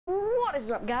What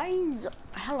is up, guys?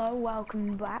 Hello,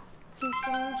 welcome back to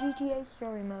some GTA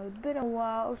story mode. Been a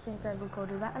while since I've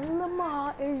recorded that, and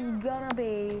Lamar is gonna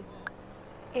be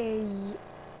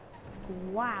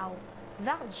wow,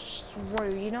 that's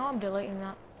rude. You know, I'm deleting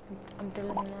that. I'm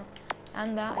deleting that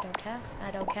and that. I don't care. I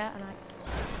don't care,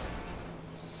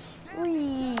 and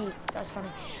Whee! That's funny.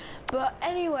 But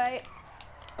anyway,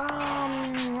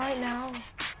 right now,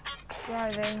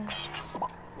 driving.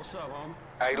 What's up, homie?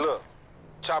 Hey, look.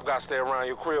 Chop got to stay around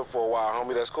your crib for a while,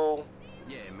 homie. That's cool?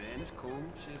 Yeah, man, it's cool.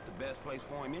 Shit's the best place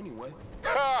for him anyway.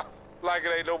 Ha! Like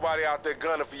it ain't nobody out there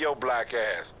gunning for your black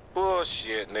ass.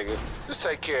 Bullshit, nigga. Just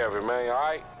take care of it, man, all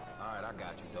right? All right, I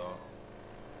got you, dog.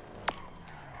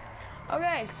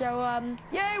 Okay, so,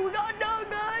 yay, we got a dog,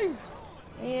 guys!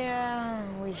 Yeah,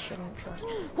 we shouldn't trust.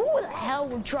 Who the hell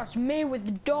would trust me with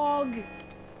the dog?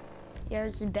 Yeah,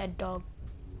 it's a dead dog.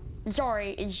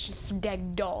 Sorry, it's just a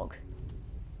dead dog.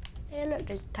 Yeah, look,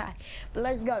 there's a tag. But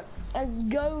let's go. Let's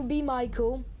go be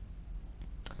Michael.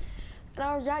 And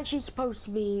I was actually supposed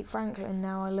to be Franklin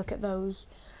now. I look at those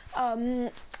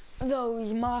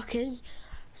markers.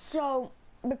 So,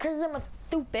 because I'm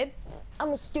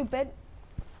a stupid.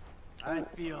 I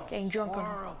feel getting drunk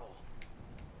horrible.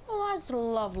 Oh, that's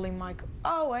lovely, Michael.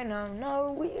 Oh, wait,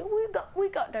 no, we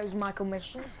got those Michael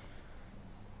missions.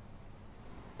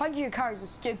 Punching your car is a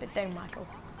stupid thing, Michael.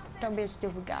 Don't be a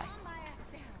stupid guy.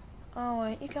 Oh,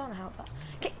 wait, you can't help that.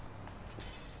 Okay.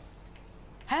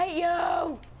 Hey,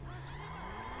 you!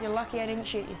 You're lucky I didn't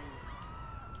shoot you.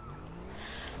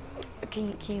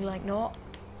 Can you like, not?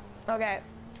 Okay.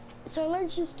 So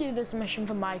let's just do this mission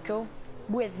for Michael.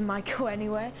 With Michael,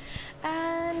 anyway.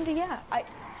 And, yeah,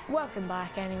 welcome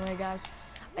back, anyway, guys.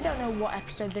 I don't know what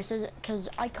episode this is, because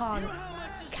I can't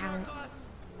count.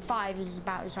 5 is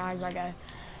about as high as I go.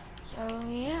 So,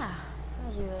 yeah.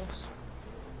 Let's do this.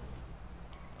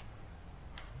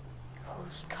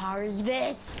 Whose car is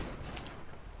this?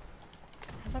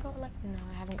 Have I got like, no,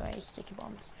 I haven't got any sticky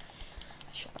bombs.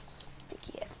 I should have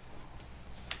sticky it.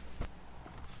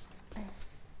 Hey,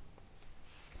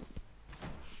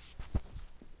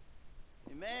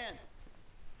 man.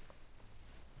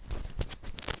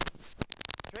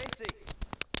 Tracy.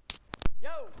 Yo.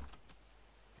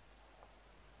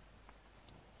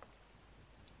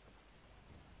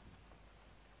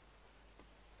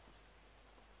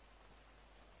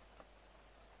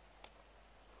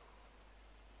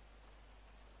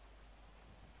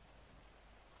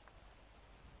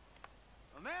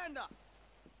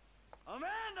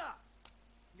 Amanda!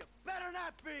 You better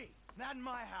not be! Not in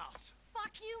my house.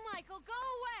 Fuck you, Michael. Go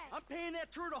away! I'm paying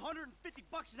that turd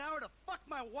 $150 an hour to fuck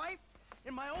my wife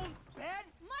in my own bed?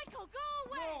 Michael, go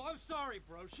away! No, I'm sorry,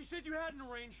 bro. She said you had an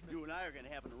arrangement. You and I are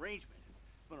gonna have an arrangement.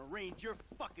 I'm gonna arrange your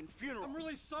fucking funeral. I'm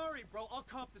really sorry, bro. I'll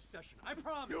comp this session. I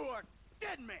promise. You are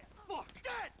dead, man! Fuck!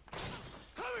 Dead!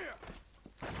 Come here!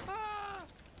 Ah!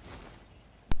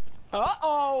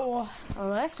 Uh-oh!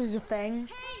 Oh, this is a thing.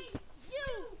 Hey, you!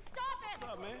 Stop it!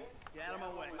 What's up, man? Get out of my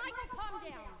way. Michael, calm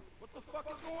down. What the fuck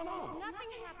is going on?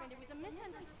 Nothing happened. It was a She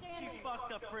misunderstanding.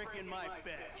 fucked a prick in my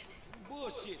bed. You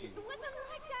bullshitting. It wasn't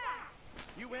like that.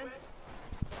 You in?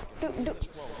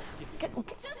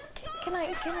 Can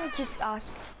I just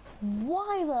ask,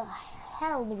 why the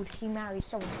hell would he marry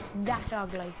someone that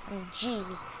ugly? I mean,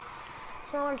 Jesus.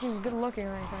 It's not like he's good looking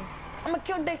or anything. I'm gonna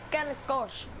kill this guy, of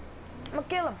course. I'm gonna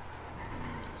kill him.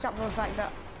 Something like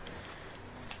that.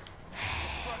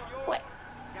 Wait.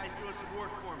 Guy's doing some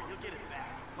work for me. He'll get it back.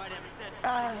 Might have a dead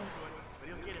body to it, but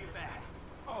he'll get it back.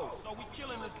 Oh, so we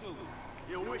killing this dude.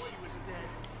 You wish he was dead.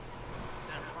 Is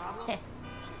that a problem?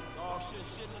 Dog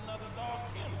shit in another dog's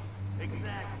kennel.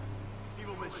 Exactly.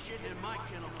 People been shitting in my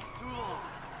kennel for too long.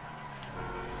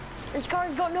 This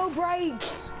car's got no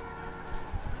brakes.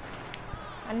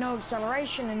 And no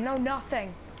acceleration and no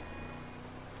nothing.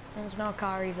 And it's not a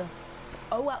car either.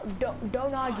 Oh well,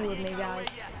 don't argue with me, guys.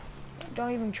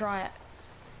 Don't even try it.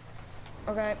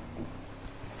 Okay,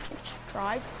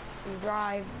 drive.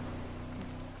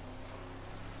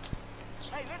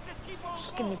 Hey, let's just keep on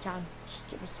Just give me going. time. Just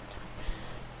give me some time.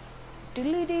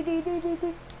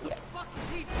 Yeah. Fuck is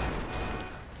he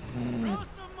doing? Throw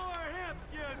some more hip,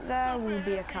 you There will stupid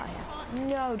be a hippie car here. fuck.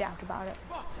 No doubt about it.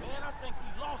 Fuck, man, I think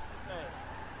he lost his ass.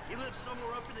 He lives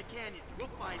somewhere up in the canyon. We'll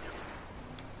find him.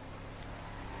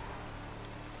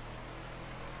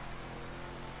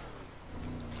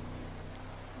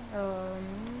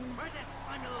 Where'd that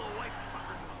slimy little white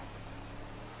fucker go?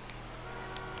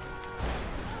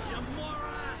 You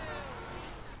moron!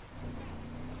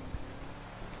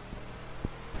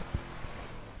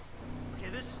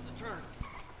 Okay, this is the turn.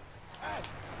 Hey,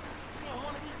 you in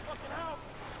one of these fucking houses?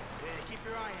 Yeah, keep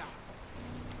your eye out.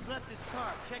 He left his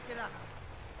car. Check check it out.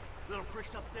 Little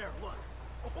pricks up there, look.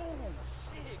 Oh,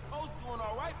 shit. Cole's doing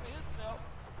all right for himself.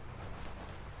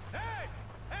 Hey,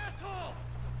 asshole!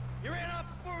 You ran off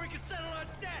before we could settle our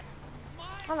debt.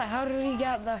 How the hell did he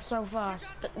get there so fast?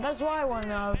 That's what I want to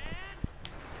know.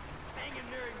 Hanging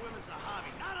married women's a hobby,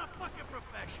 not a fucking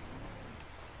profession.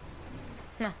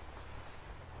 Nah.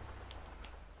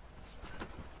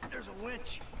 There's a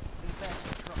winch in the back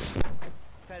of the truck.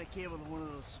 Tied a cable to one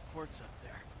of those supports up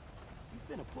there. You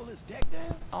finna pull his deck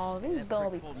down? Oh, this is That gonna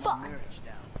prick be pulled my fun. marriage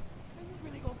down. Man, you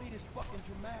really gonna be this fucking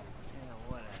dramatic? Yeah,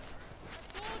 whatever.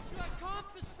 I told you I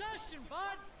comped the session,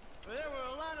 bud. But there were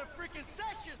a lot of freaking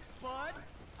sessions, bud.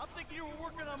 I'm thinking you were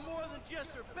working on more than just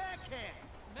her backhand.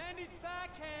 Mandy's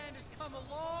backhand has come a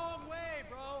long way,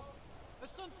 bro.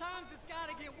 But sometimes it's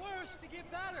gotta get worse to get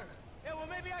better. Yeah, well,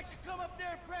 maybe I should come up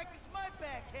there and practice my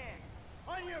backhand.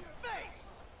 On your face!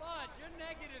 Bud, your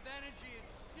negative energy is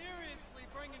seriously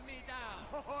bringing me down.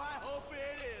 Oh, I hope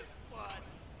it is, bud.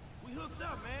 We hooked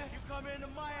up, man. You come into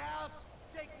my house,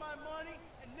 take my money,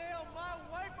 and nail my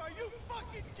wife? Are you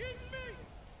fucking kidding me?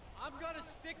 I'm gonna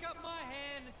stick up my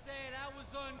hand and say that was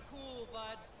uncool,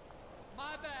 bud.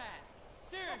 My bad.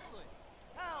 Seriously.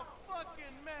 How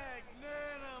fucking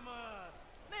magnanimous!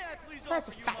 May I please That's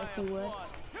offer a you my fancy word. applause?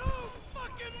 You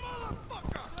fucking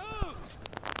motherfucker! Dude!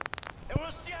 And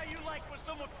we'll see how you like when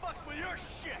someone fucks with your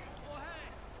shit. Well,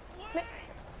 hey. Nick.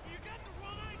 You got the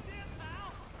wrong idea,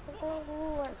 pal.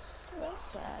 Oh,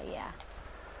 let's yeah.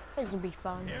 This will be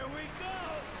fun. Here we go.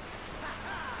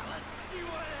 Let's see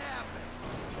what happens.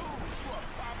 Dude, you are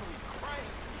probably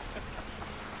crazy.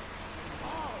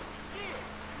 Oh, shit.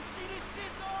 You see this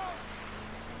shit, dog?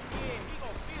 Yeah, he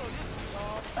gonna feel this,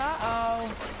 dog. Uh-oh.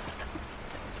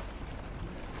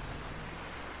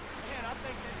 Man, I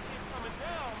think this shit's coming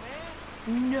down,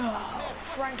 man. No.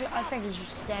 Frankly, I think he's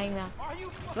just staying there. Are you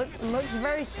fucking... Looks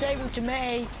very stable to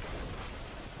me.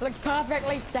 Looks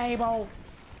perfectly stable.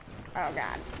 Oh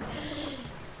god.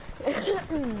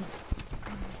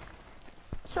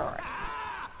 Sorry.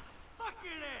 Ah!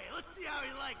 Fucking A. Let's see how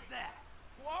he liked that.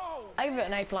 Whoa. I give it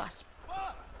an A+. plus.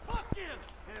 Fuck him.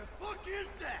 And fuck his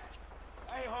deck.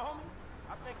 Hey, homie.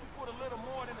 I think you put a little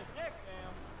more than a deck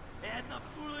down. That's a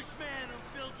foolish man who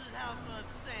builds his house on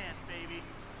sand, baby.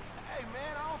 Hey,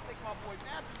 man, I don't think my boy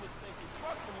Matthew was thinking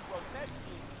truck when he wrote that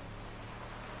shit.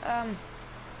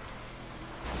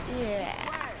 Yeah.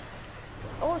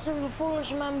 Also, the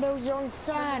foolish man builds on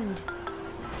sand.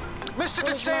 Mr.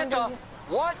 Foolish man DeSanta, doesn't-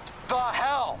 what the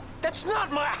hell? That's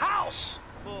not my house!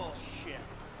 Bullshit.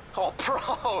 Oh,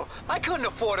 bro, I couldn't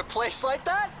afford a place like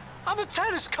that. I'm a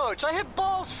tennis coach. I hit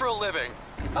balls for a living.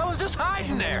 I was just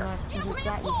hiding there. Just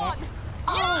that you hit.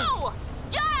 No!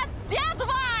 Yes, that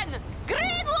one!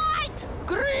 Green light!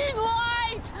 Green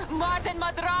light! Martin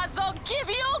Madrazo, give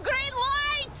you green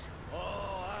light!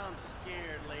 Oh, I'm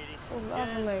scared, lady. Oh,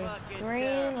 lovely. Just fucking Green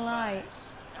terrified. lights.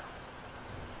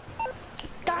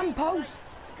 Damn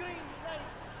posts! Green light.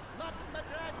 Not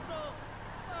Madrazo.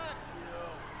 Fuck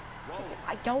you. Whoa.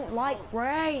 I don't like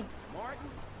rain. Martin?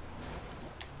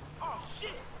 Oh, shit.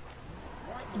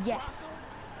 Martin Yes. Madrazo?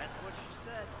 That's what she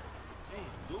said.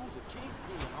 Damn, dude's a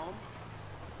kingpin, homie.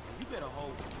 And you better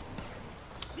hold.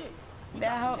 Shit. We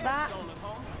Better got some hold that. heavies on us,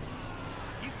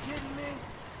 homie. You kidding me?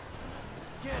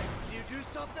 Kid, can you do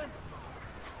something?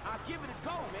 I'll give it a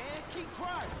go, man. Keep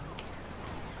trying.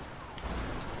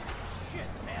 Shit,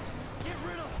 man. Get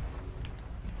rid of him.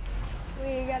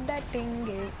 We got that thing,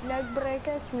 dude. No break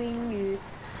a swing, dude.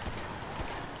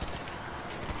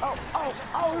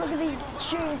 Oh, look at these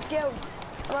shooting skills.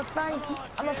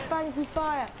 I'm a fancy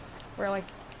fire. Really?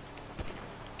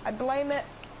 I blame it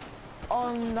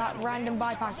on that random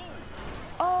bypass.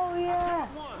 Oh, yeah.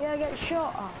 Yeah, I get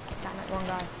shot. Oh, damn it, wrong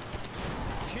guy.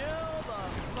 Chill the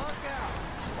fuck out.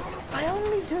 I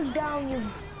only took down your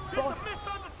boss.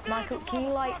 Michael, can you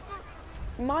like...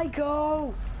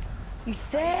 Michael! You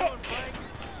thick!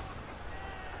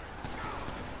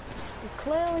 You're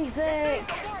clearly thick.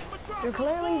 You're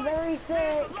clearly very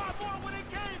thick.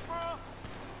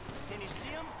 Can you see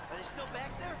him? Are they still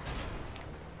back there?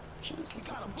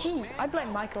 Jeez, I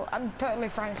blame Michael. I'm totally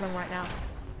Franklin right now.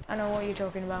 I know what you're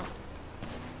talking about.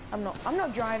 I'm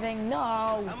not driving, no!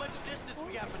 How much distance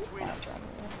we got between us?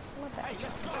 Hey,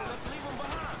 let's go. Let's leave him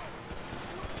behind.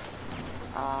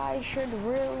 I should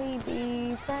really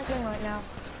be Franklin right now.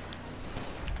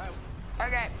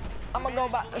 Okay, I'm gonna go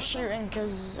back to shooting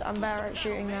because I'm better at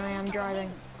shooting than I am driving.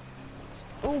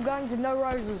 All guns with no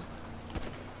roses.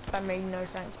 That made no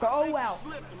sense, but oh well.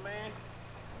 Slipping, man.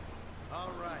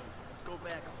 All right, let's go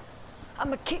back. I'm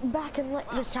gonna kick back and let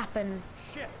this happen.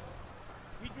 Shit,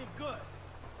 we did good.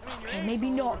 I mean, your Okay, aim's maybe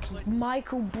all not over the because place.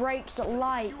 Michael breaks at You were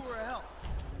lights. a help.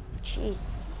 Jeez.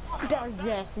 Does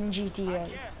this in GTA?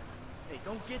 Hey,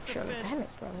 don't get Sure, defensive. damn,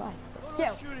 it's real life. Go But to the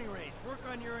still, shooting range. Work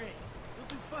on your aim. You'll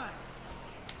be fine.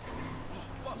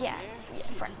 yeah,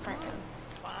 Frank.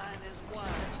 Fine as wine.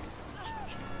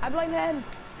 I blame him.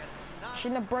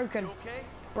 Shouldn't have broken. You okay?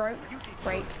 Broke,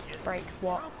 break,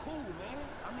 what? I'm cool, man.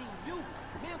 I mean, you,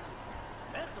 mental.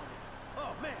 Mental?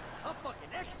 Oh, man. I'm fucking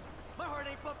excellent. My heart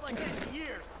ain't pumped like that in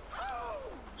years. Oh,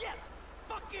 yes.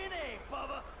 Fucking A,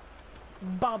 Bubba.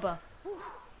 Bubba.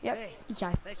 Yep, Hey,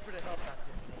 yeah. thanks for the help out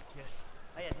there, kid.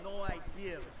 I had no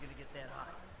idea it was gonna get that hot.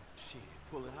 Shit,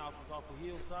 pulling houses off the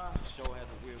hillside sure has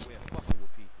a weird way of fucking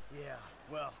with people. Yeah,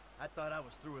 well, I thought I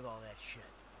was through with all that shit.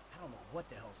 I don't know what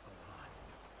the hell's going on.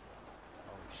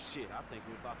 Oh shit, I think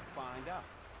we're about to find out.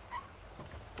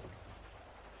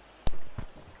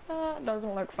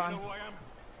 Doesn't look fun. You know who I am?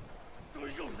 Do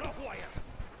you know who I am?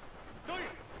 Do you?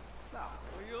 No,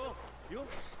 Well, you?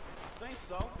 think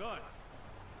so. Good.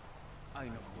 I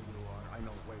know who you are. I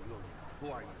know where you are. Who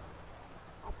are you?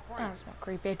 That's not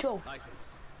creepy at all. License.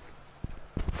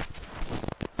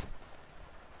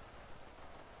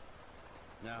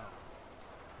 Now,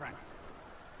 Frank.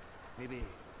 Maybe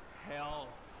hell,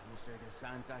 Mr.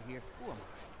 DeSanta here. Who am I?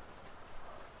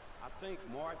 I think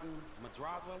Martin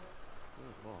Madrazo.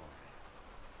 Good boy.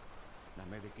 Now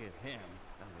maybe give him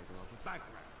a little of the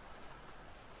background.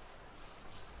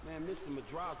 Man, Mr.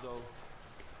 Madrazo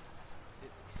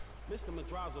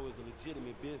is a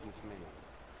legitimate businessman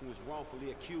who was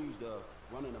wrongfully accused of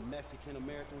running a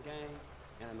Mexican-American gang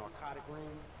and a narcotic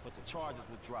ring, but the charges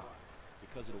were dropped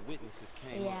because of the witnesses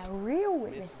came Yeah, up. real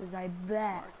witnesses, I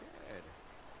bet.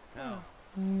 Now,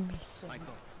 Missing.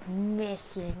 Michael.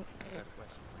 Missing. I got a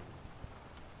question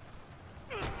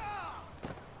for you.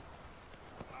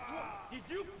 Did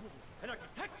you prove an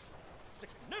architectural,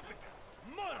 significant,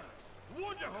 modernist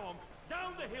wonder home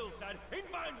down the hillside in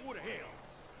Vinewood Hills?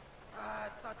 I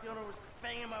thought the owner was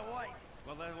banging my wife.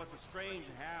 Well, that was a strange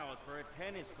house for a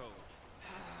tennis coach. I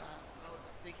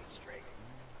wasn't thinking straight.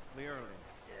 Clearly.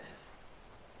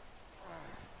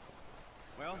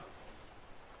 Well,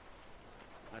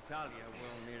 Natalia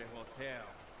will need a hotel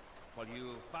while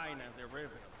you finance the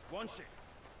rebuild, won't she?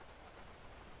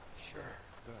 Sure.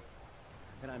 Good.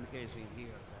 And I'm guessing here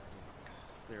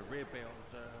that the rebuild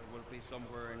will be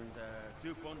somewhere in the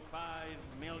 2.5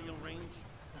 million range.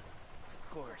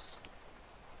 Of course.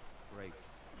 Great.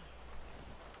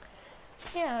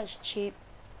 Yeah, that's cheap.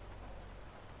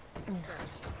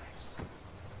 That's nice.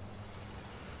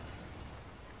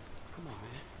 Come on,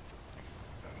 man.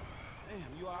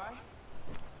 Damn, you alright?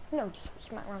 No, just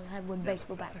smack around the head with a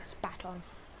baseball bat and spat on.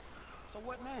 So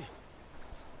what now? Looks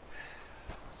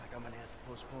like I'm gonna have to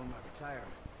postpone my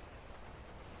retirement.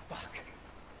 Fuck.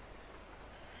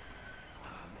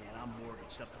 Oh man, I'm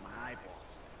mortgaged up to my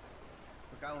eyeballs.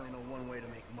 Look, I only know one way to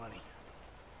make money.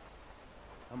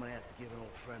 I'm gonna have to give an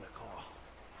old friend a call.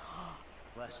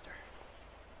 Lester.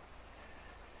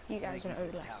 You guys know I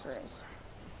think who he's in town Lester is. somewhere.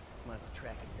 I'm gonna have to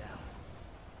track him down.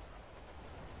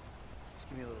 Just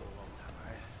give me a little alone time,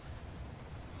 alright?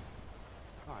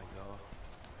 Alright, dog.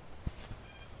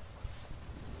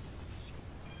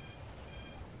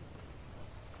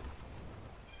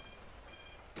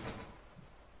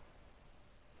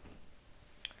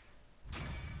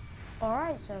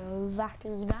 Alright, so that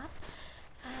is that.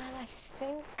 And I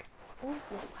think... Ooh,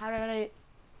 how did I...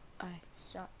 I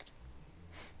sucked.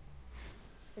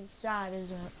 It's sad,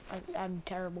 isn't it? I'm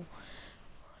terrible.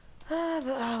 But oh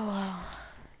well.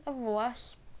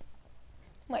 Nevertheless.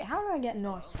 Wait, how did I get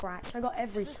no scratch? I got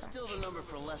every Is this scratch. still the number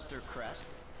for Lester Crest?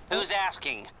 Who's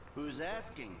asking? Who's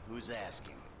asking? Who's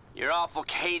asking? You're awful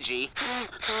cagey.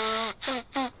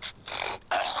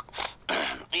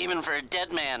 Even for a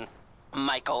dead man,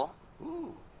 Michael.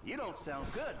 Ooh, you don't sound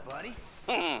good, buddy.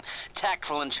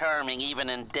 Tactful and charming even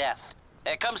in death.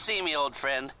 Come see me, old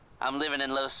friend. I'm living in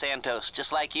Los Santos,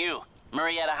 just like you.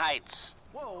 Murrieta Heights.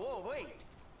 Whoa, wait.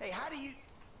 Hey, how do you...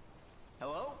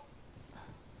 Hello?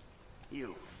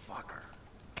 You fucker.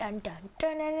 Dun, dun,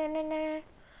 dun, dun, dun, dun, dun.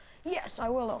 Yes, I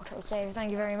will autosave.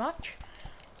 Thank you very much.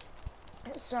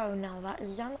 So now that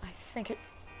is done, I think it...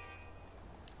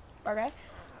 Okay.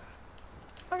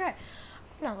 Okay.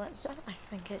 Now that's done, I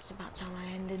think it's about time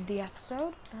I ended the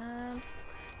episode.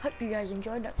 Hope you guys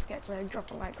enjoyed. Don't forget to drop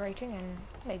a like rating and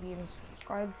maybe even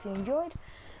subscribe if you enjoyed.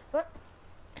 But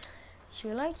see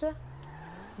you later.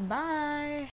 Bye.